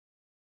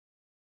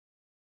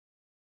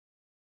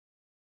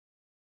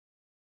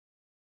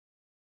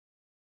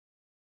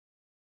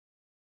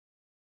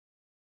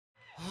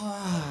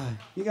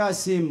You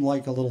guys seem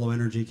like a little low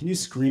energy. Can you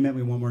scream at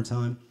me one more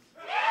time?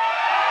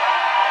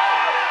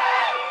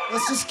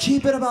 Let's just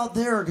keep it about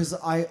there, because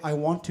I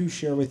want to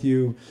share with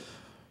you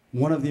I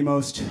want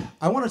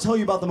to tell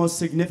you about the most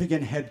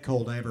significant head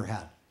cold I ever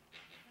had.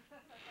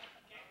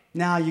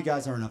 Nah, you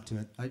guys aren't up to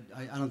it.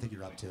 I don't think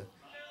you're up to it.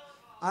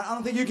 I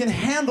don't think you can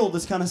handle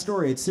this kind of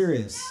story. It's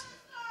serious.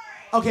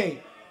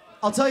 Okay,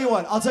 I'll tell you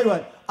what.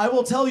 I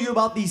will tell you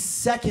about the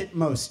second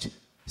most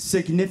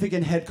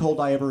significant head cold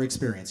I ever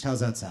experienced.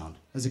 How's that sound?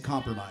 As a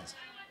compromise.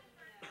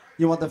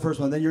 You want the first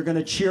one, then you're going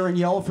to cheer and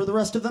yell for the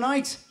rest of the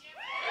night?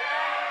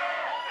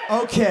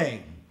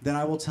 Okay, then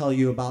I will tell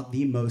you about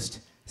the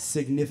most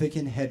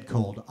significant head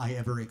cold I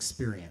ever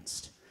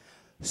experienced.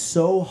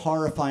 So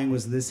horrifying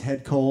was this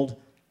head cold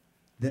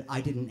that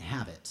I didn't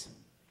have it.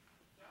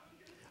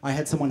 I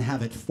had someone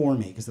have it for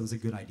me because that was a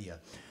good idea.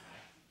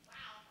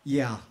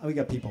 Yeah, we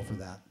got people for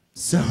that.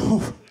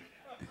 So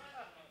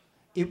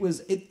it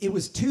was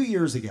 2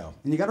 years ago.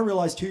 And you got to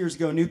realize 2 years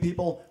ago, new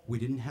people, we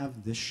didn't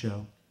have this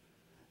show.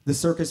 The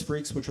Circus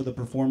Freaks, which are the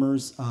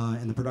performers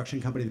and the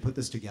production company that put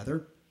this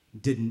together,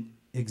 didn't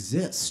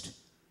exist.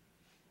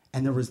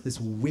 And there was this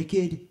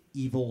wicked,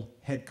 evil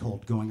head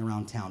cold going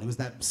around town. It was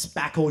that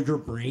spackle your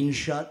brain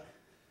shut.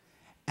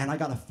 And I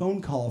got a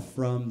phone call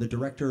from the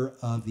director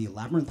of the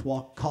Labyrinth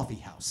Walk Coffee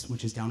House,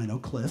 which is down in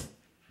Oak Cliff.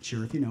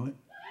 Sure, if you know it.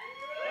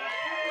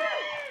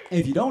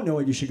 If you don't know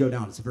it, you should go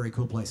down. It's a very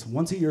cool place.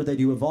 Once a year, they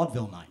do a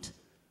vaudeville night.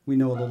 We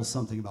know a little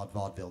something about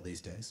vaudeville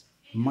these days.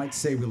 Might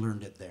say we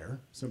learned it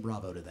there, so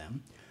bravo to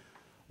them.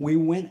 We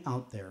went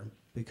out there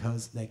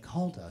because they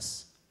called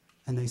us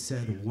and they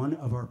said, one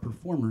of our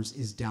performers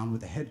is down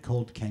with a head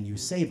cold, can you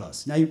save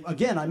us? Now,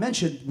 again, I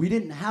mentioned we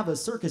didn't have a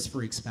Circus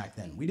Freaks back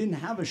then. We didn't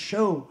have a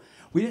show.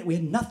 We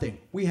had nothing.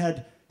 We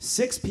had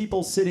 6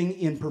 people sitting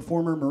in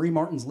performer Marie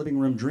Martin's living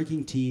room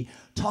drinking tea,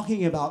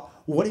 talking about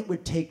what it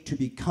would take to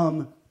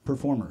become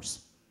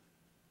performers.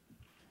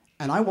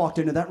 And I walked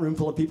into that room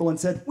full of people and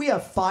said, we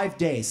have 5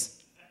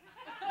 days.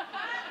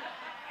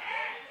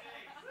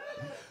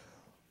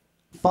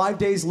 5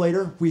 days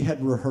later, we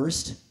had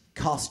rehearsed,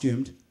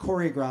 costumed,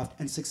 choreographed,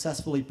 and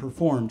successfully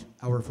performed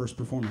our first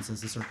performance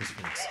as the Circus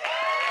Freaks.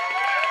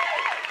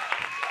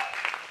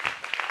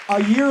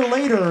 A year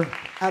later,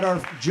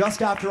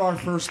 just after our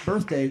first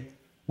birthday,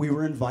 we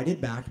were invited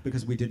back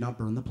because we did not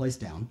burn the place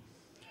down.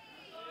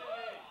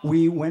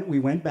 We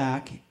went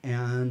back,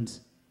 and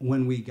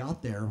when we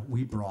got there,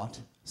 we brought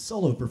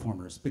solo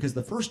performers, because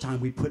the first time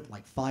we put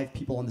like 5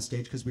 people on the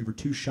stage because we were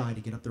too shy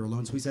to get up there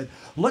alone. So we said,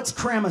 let's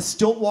cram a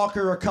stilt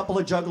walker, a couple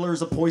of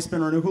jugglers, a poi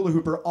spinner, and a hula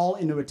hooper all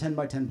into a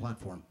 10x10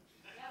 platform.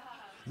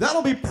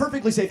 That'll be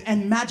perfectly safe.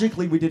 And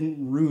magically, we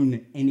didn't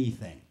ruin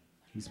anything.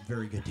 It was a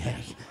very good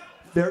day.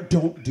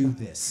 Don't do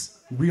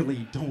this.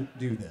 Really, don't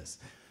do this.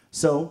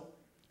 So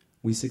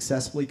we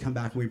successfully come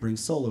back and we bring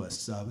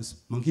soloists. It was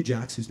Monkey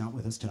Jax, who's not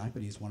with us tonight,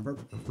 but he's one of our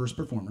first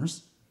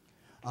performers.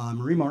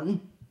 Marie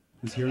Martin,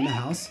 who's here in the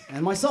house,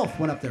 and myself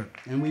went up there,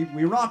 and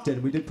we rocked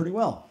it. We did pretty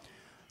well.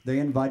 They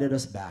invited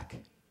us back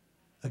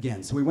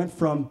again. So we went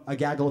from a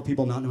gaggle of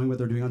people not knowing what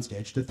they're doing on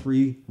stage to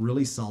 3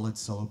 really solid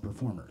solo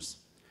performers.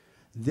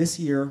 This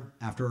year,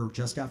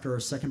 just after our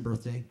second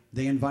birthday,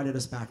 they invited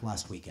us back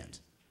last weekend.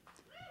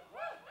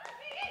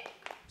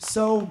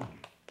 So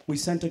we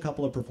sent a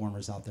couple of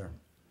performers out there.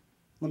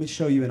 Let me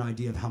show you an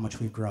idea of how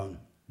much we've grown.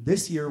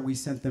 This year, we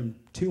sent them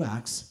 2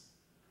 acts,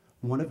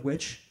 one of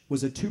which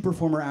was a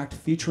 2-performer act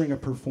featuring a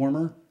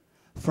performer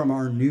from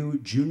our new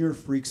Junior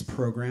Freaks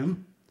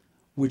program,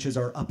 which is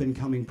our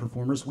up-and-coming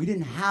performers. We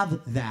didn't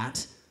have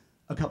that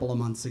a couple of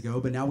months ago,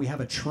 but now we have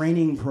a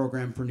training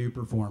program for new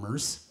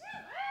performers.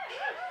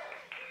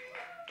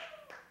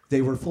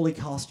 They were fully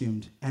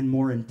costumed, and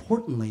more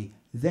importantly,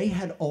 they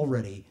had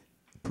already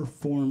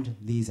performed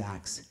these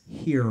acts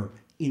here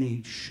in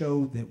a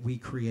show that we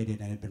created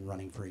and had been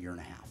running for a year and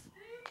a half.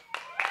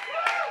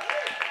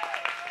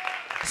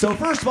 So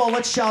first of all,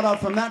 let's shout out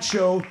from that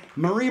show,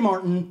 Marie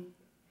Martin,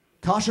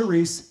 Kasha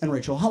Reese, and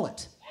Rachel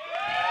Hullett.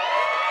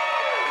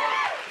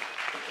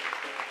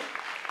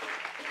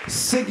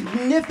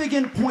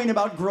 Significant point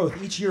about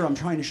growth. Each year I'm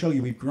trying to show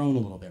you we've grown a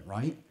little bit,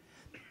 right?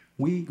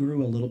 We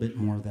grew a little bit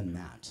more than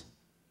that.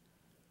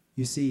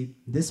 You see,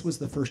 this was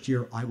the first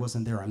year I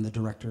wasn't there. I'm the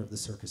director of the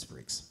Circus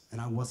Freaks, and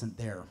I wasn't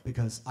there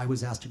because I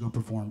was asked to go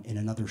perform in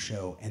another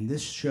show. And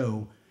this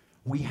show,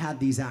 we had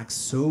these acts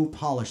so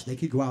polished, they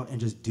could go out and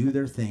just do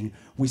their thing.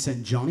 We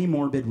sent Johnny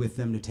Morbid with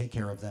them to take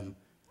care of them,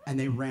 and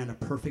they ran a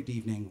perfect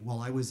evening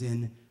while I was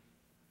in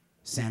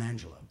San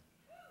Angelo,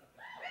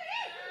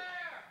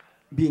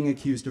 being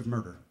accused of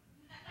murder.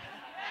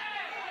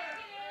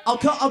 I'll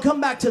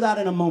come back to that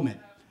in a moment.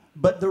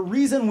 But the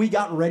reason we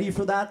got ready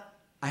for that,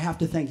 I have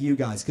to thank you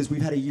guys, because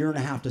we've had a year and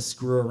a half to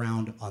screw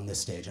around on this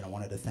stage, and I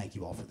wanted to thank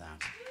you all for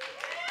that.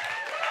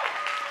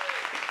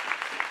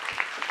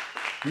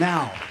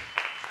 Now,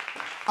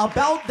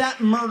 about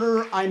that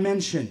murder I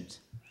mentioned,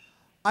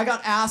 I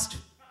got asked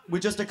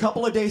with just a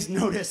couple of days'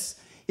 notice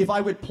if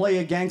I would play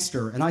a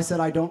gangster, and I said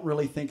I don't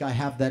really think I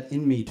have that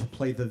in me to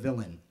play the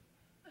villain.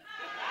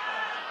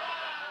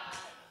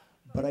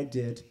 But I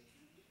did.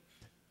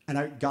 And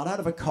I got out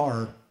of a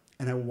car,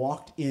 and I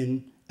walked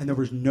in, and there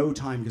was no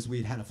time because we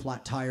had had a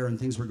flat tire and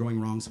things were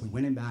going wrong. So we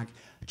went in back,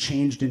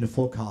 changed into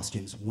full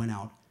costumes, went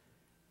out,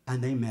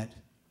 and they met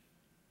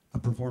a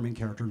performing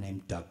character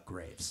named Doug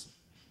Graves.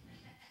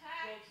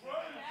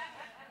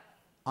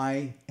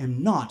 I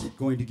am not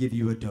going to give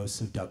you a dose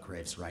of Doug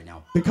Graves right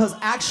now because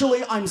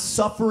actually I'm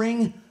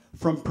suffering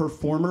from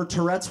performer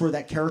Tourette's where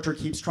that character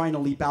keeps trying to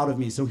leap out of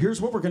me. So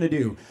here's what we're going to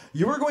do.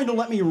 You are going to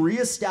let me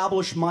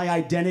reestablish my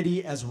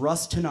identity as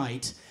Russ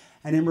tonight,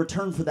 and in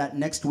return for that,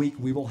 next week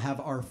we will have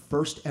our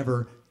first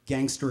ever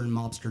gangster and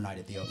mobster night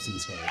at the Holston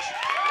stage.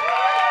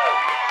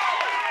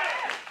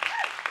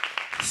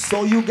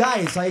 So you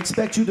guys, I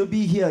expect you to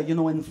be here, you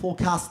know, in full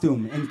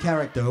costume and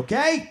character,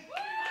 okay?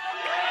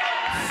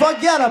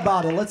 Forget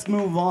about it. Let's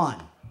move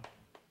on.